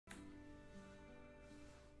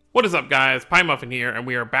What is up, guys? Pie Muffin here, and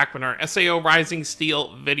we are back with our SAO Rising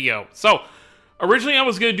Steel video. So, originally I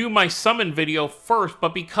was going to do my summon video first,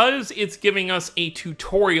 but because it's giving us a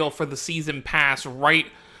tutorial for the season pass right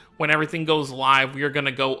when everything goes live, we are going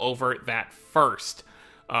to go over that first.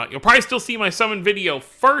 You'll probably still see my summon video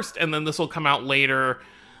first, and then this will come out later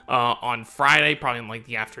on Friday, probably in like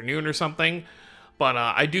the afternoon or something. But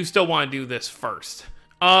I do still want to do this first.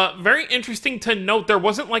 Very interesting to note, there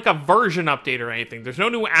wasn't like a version update or anything. There's no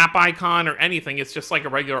new app icon or anything. It's just like a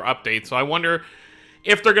regular update. So I wonder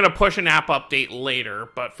if they're going to push an app update later.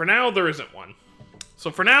 But for now, there isn't one.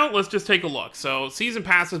 So for now, let's just take a look. So Season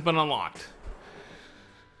Pass has been unlocked.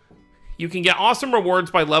 You can get awesome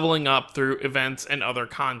rewards by leveling up through events and other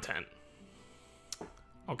content.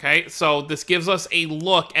 Okay, so this gives us a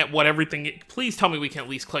look at what everything... Please tell me we can at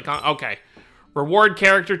least click on... Okay. Reward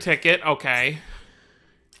character ticket. Okay.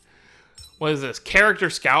 What is this? Character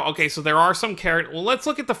Scout. Okay, so there are some character... Well, let's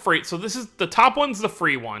look at the free... So this is... The top one's the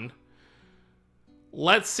free one.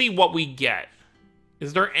 Let's see what we get.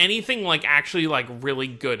 Is there anything, like, actually, like, really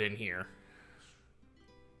good in here?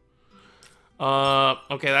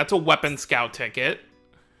 Okay, that's a Weapon Scout ticket.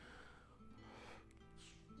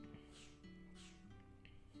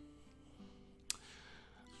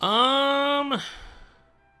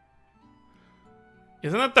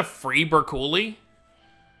 Isn't that the free Berkuli?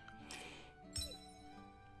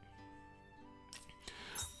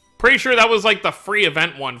 Pretty sure that was like the free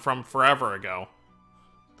event one from forever ago.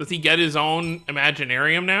 Does he get his own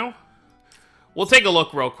Imaginarium now? We'll take a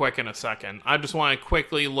look real quick in a second. I just want to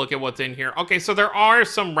quickly look at what's in here. Okay, so there are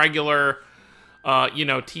some regular, you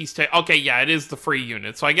know, okay, yeah, it is the free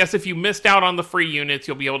unit. So I guess if you missed out on the free units,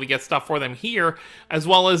 you'll be able to get stuff for them here, as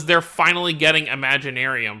well as they're finally getting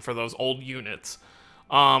Imaginarium for those old units.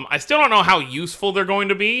 I still don't know how useful they're going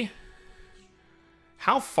to be.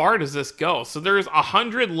 How far does this go? So there's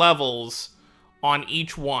 100 levels on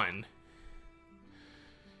each one.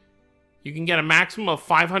 You can get a maximum of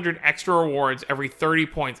 500 extra rewards every 30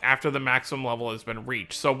 points after the maximum level has been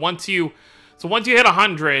reached. So once you hit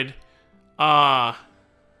 100,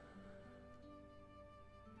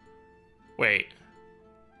 wait.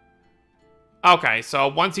 Okay, so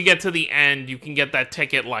once you get to the end, you can get that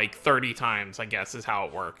ticket like 30 times, I guess, is how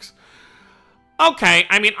it works. Okay,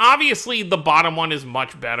 I mean, obviously the bottom one is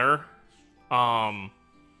much better. What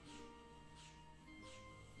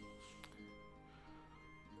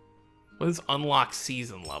is unlock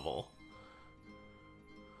season level?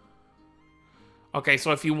 Okay,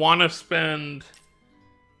 so if you want to spend...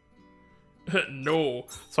 No.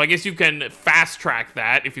 So I guess you can fast track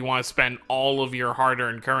that if you want to spend all of your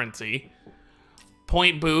hard-earned currency.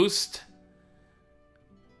 Point boost.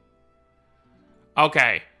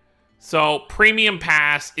 Okay. So Premium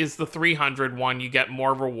Pass is the 300 one. You get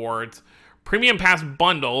more rewards. Premium Pass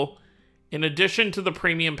bundle. In addition to the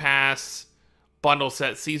Premium Pass... bundle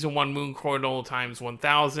set, Season 1 Moon Portal times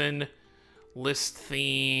 1000. List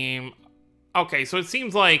theme. Okay, so it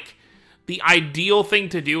seems like the ideal thing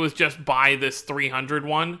to do is just buy this 300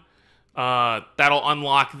 one. That'll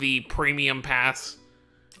unlock the Premium Pass.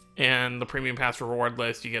 And the Premium Pass reward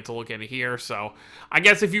list, you get to look at it here. So, I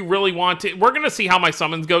guess if you really want to... We're going to see how my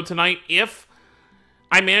summons go tonight. If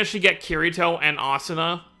I manage to get Kirito and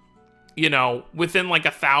Asuna, you know, within like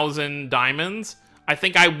 1,000 diamonds... I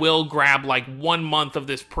think I will grab like 1 month of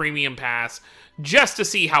this Premium Pass just to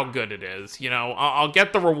see how good it is. You know, I'll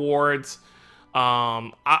get the rewards.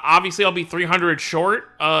 Obviously, I'll be 300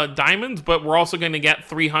 short diamonds, but we're also going to get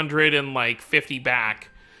 350 back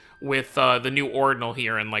with the new Ordinal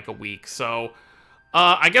here in like a week. So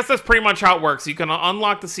I guess that's pretty much how it works. You can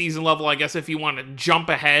unlock the season level, I guess, if you want to jump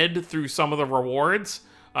ahead through some of the rewards,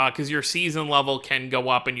 because your season level can go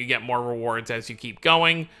up and you get more rewards as you keep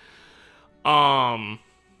going. Yeah,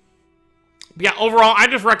 overall, I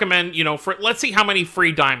just recommend, you know, let's see how many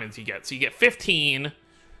free diamonds you get. So you get 15. All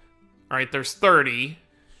right, there's 30.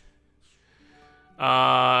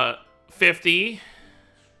 50.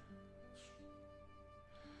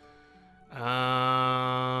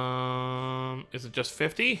 Is it just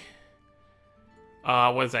 50?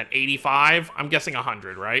 What is that, 85? I'm guessing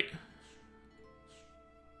 100, right?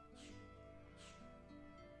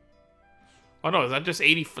 Oh no, is that just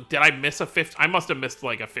 80? Did I miss a 50? I must have missed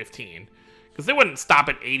like a 15. Because they wouldn't stop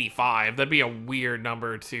at 85. That'd be a weird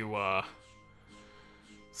number to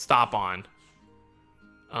stop on.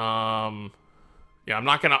 Yeah, I'm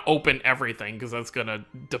not going to open everything because that's going to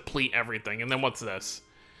deplete everything. And then what's this?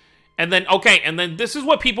 And then, okay, and then this is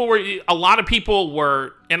what people were... A lot of people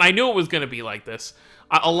were... And I knew it was going to be like this.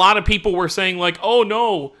 A lot of people were saying like, oh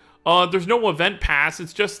no, there's no event pass.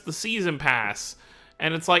 It's just the season pass.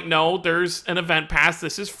 And it's like, no, there's an event pass.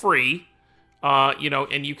 This is free. You know,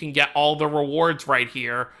 and you can get all the rewards right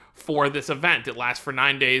here for this event. It lasts for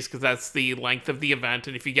 9 days because that's the length of the event.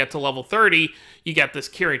 And if you get to level 30, you get this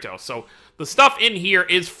Kirito. So the stuff in here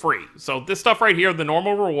is free. So this stuff right here, the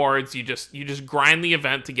normal rewards, you just grind the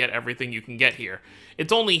event to get everything you can get here.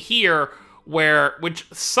 It's only here which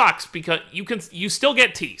sucks because you still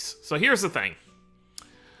get Tease. So here's the thing.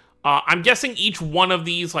 I'm guessing each one of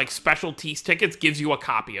these like special Tease tickets gives you a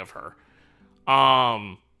copy of her.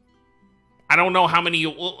 I don't know how many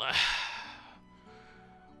we're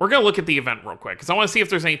going to look at the event real quick, because I want to see if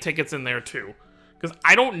there's any tickets in there, too. Because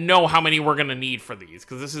I don't know how many we're going to need for these,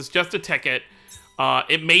 because this is just a ticket.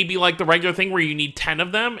 It may be like the regular thing where you need 10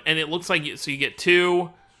 of them, and it looks like, so you get 2,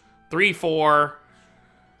 3, 4,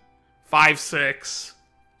 5, 6,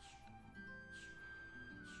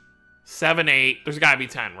 7, 8. There's got to be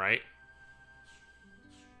 10, right?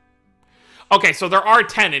 Okay, so there are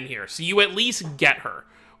 10 in here, so you at least get her.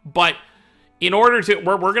 But in order to...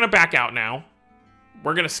 We're going to back out now.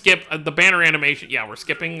 We're going to skip the banner animation. Yeah, we're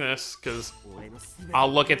skipping this, because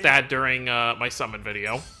I'll look at that during my summon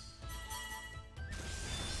video.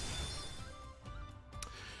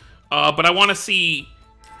 But I want to see...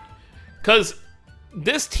 Because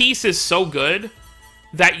this Tease is so good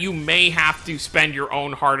that you may have to spend your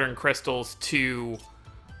own hard-earned crystals to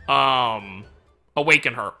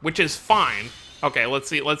awaken her, which is fine. Okay, let's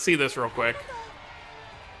see this real quick.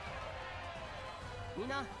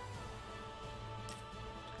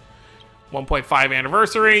 1.5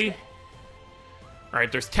 anniversary.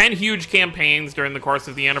 Alright, there's 10 huge campaigns during the course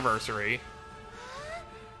of the anniversary.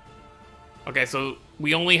 Okay, so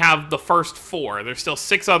we only have the first 4. There's still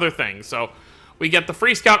 6 other things. So we get the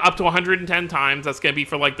free scout up to 110 times. That's going to be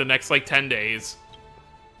for like the next like 10 days.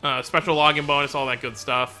 Special login bonus, all that good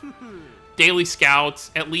stuff. Daily scouts,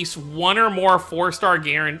 at least 1 or more 4-star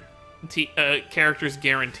characters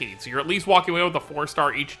guaranteed. So you're at least walking away with a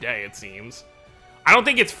 4-star each day, it seems. I don't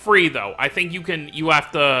think it's free though. I think you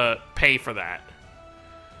have to pay for that.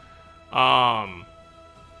 So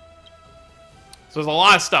there's a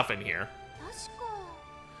lot of stuff in here.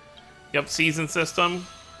 Yep, season system.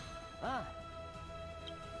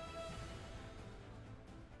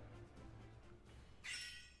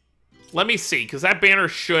 Let me see, because that banner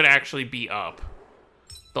should actually be up.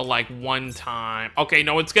 The, like, one time... Okay,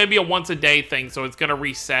 no, it's going to be a once-a-day thing, so it's going to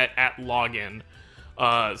reset at login.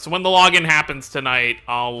 So when the login happens tonight,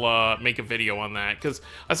 I'll make a video on that. Because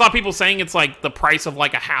I saw people saying it's, like, the price of,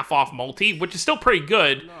 like, a half-off multi, which is still pretty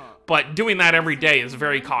good, but doing that every day is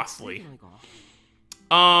very costly.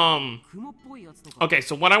 Okay,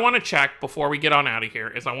 so what I want to check before we get on out of here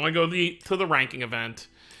is I want to go to the ranking event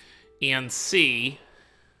and see...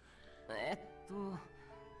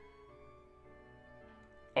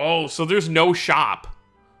 Oh, so there's no shop.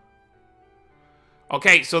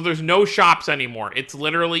 Okay, so there's no shops anymore. It's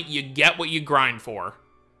literally, you get what you grind for.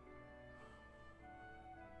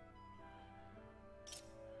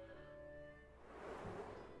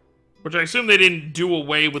 Which I assume they didn't do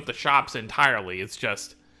away with the shops entirely. It's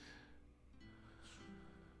just...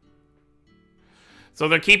 So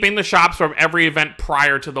they're keeping the shops from every event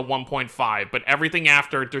prior to the 1.5, but everything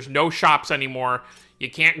after, there's no shops anymore. You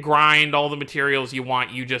can't grind all the materials you want.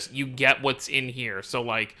 You get what's in here. So,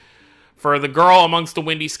 like, for the girl amongst the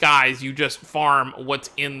windy skies, you just farm what's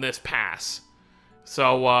in this pass.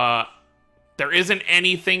 So, there isn't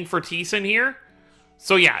anything for Tease in here.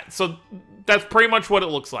 So, yeah. So, that's pretty much what it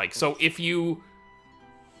looks like. So, if you...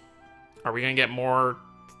 Are we gonna get more...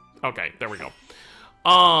 Okay, there we go.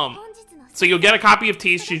 So you'll get a copy of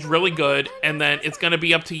Tease. She's really good. And then it's gonna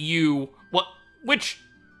be up to you... Well, which...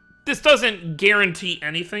 This doesn't guarantee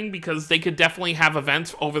anything, because they could definitely have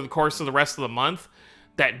events over the course of the rest of the month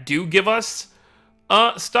that do give us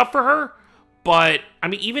stuff for her. But, I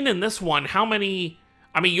mean, even in this one, how many...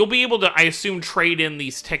 I mean, you'll be able to, I assume, trade in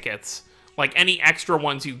these tickets. Like, any extra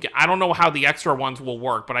ones you get. I don't know how the extra ones will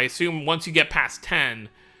work, but I assume once you get past 10...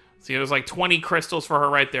 See, there's like 20 crystals for her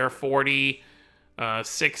right there. 40,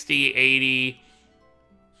 60, 80...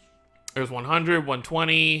 There's 100,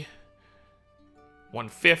 120...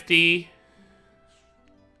 150,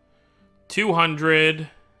 200,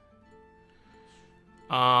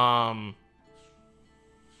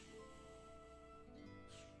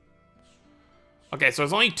 okay, so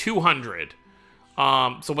it's only 200.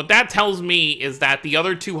 So what that tells me is that the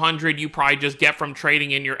other 200 you probably just get from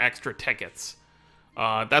trading in your extra tickets.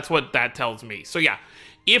 That's what that tells me. So yeah,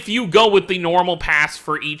 if you go with the normal pass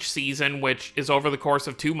for each season, which is over the course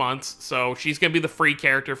of 2 months, so she's going to be the free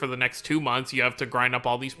character for the next 2 months. You have to grind up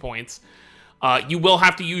all these points. You will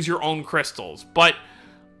have to use your own crystals. But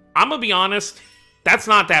I'm going to be honest, that's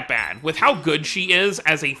not that bad. With how good she is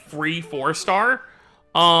as a free 4-star,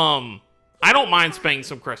 I don't mind spending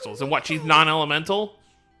some crystals. And what, she's non-elemental?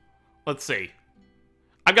 Let's see.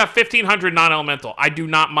 I've got 1,500 non-elemental. I do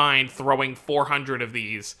not mind throwing 400 of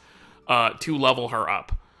these to level her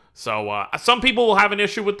up. So, some people will have an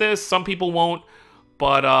issue with this, some people won't.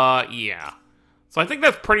 But, yeah. So I think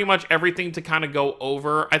that's pretty much everything to kind of go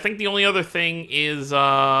over. I think the only other thing is,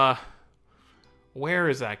 where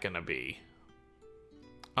is that going to be?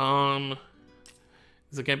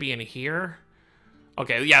 Is it going to be in here?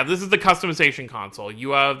 Okay, yeah, this is the customization console.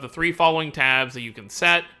 You have the 3 following tabs that you can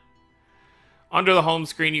set. Under the home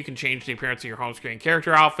screen, you can change the appearance of your home screen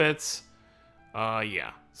character outfits.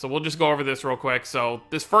 Yeah. So we'll just go over this real quick. So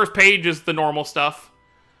this first page is the normal stuff.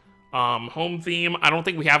 Home theme. I don't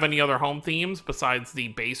think we have any other home themes besides the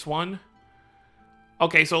base one.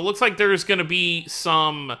 Okay, so it looks like there's going to be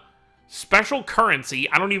some special currency.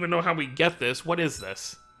 I don't even know how we get this. What is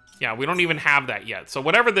this? Yeah, we don't even have that yet. So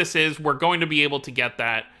whatever this is, we're going to be able to get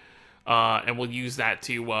that. And we'll use that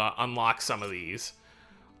to unlock some of these.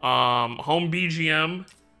 Home BGM.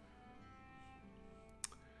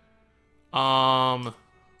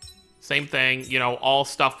 Same thing, you know, all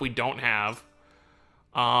stuff we don't have.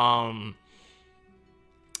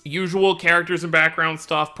 Usual characters and background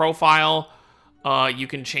stuff. Profile. You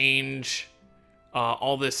can change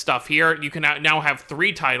all this stuff here. You can now have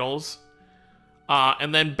 3 titles.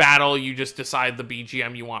 And then battle, you just decide the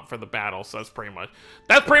BGM you want for the battle. So that's pretty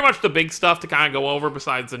much the big stuff to kind of go over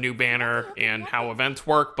besides the new banner and how events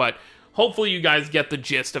work. But hopefully you guys get the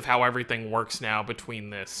gist of how everything works now between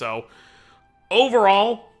this. So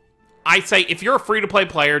overall, I say if you're a free-to-play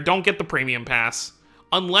player, don't get the premium pass.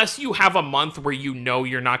 Unless you have a month where you know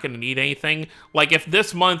you're not going to need anything. Like if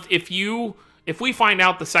this month, if we find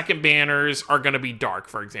out the second banners are going to be dark,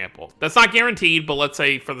 for example. That's not guaranteed, but let's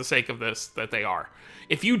say for the sake of this that they are.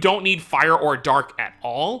 If you don't need fire or dark at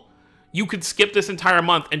all, you could skip this entire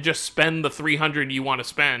month and just spend the 300 you want to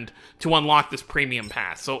spend to unlock this premium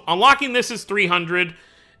pass. So unlocking this is 300,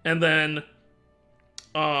 and then,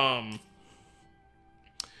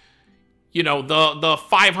 you know, the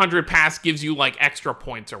 500 pass gives you like extra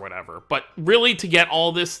points or whatever. But really, to get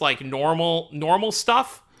all this like normal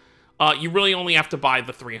stuff, you really only have to buy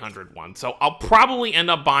the 300 one. So I'll probably end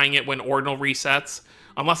up buying it when Ordinal resets,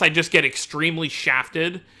 unless I just get extremely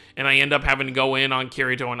shafted and I end up having to go in on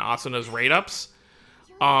Kirito and Asuna's rate-ups.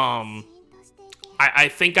 I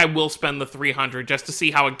think I will spend the 300 just to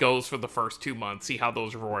see how it goes for the first 2 months, see how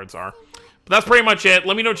those rewards are. But that's pretty much it.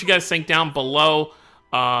 Let me know what you guys think down below.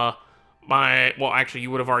 Well, actually,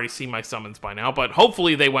 you would have already seen my summons by now, but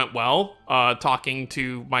hopefully they went well, talking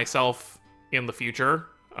to myself in the future.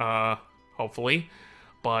 Hopefully.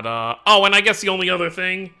 But, oh, and I guess the only other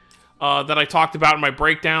thing that I talked about in my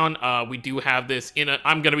breakdown, we do have this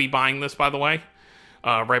I'm going to be buying this, by the way,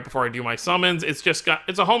 right before I do my summons.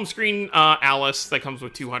 It's a home screen Alice that comes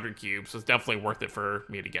with 200 cubes, so it's definitely worth it for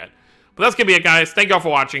me to get. But that's going to be it, guys. Thank you all for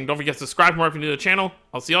watching. Don't forget to subscribe for more if you're new to the channel.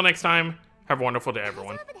 I'll see you all next time. Have a wonderful day,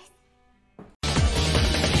 everyone.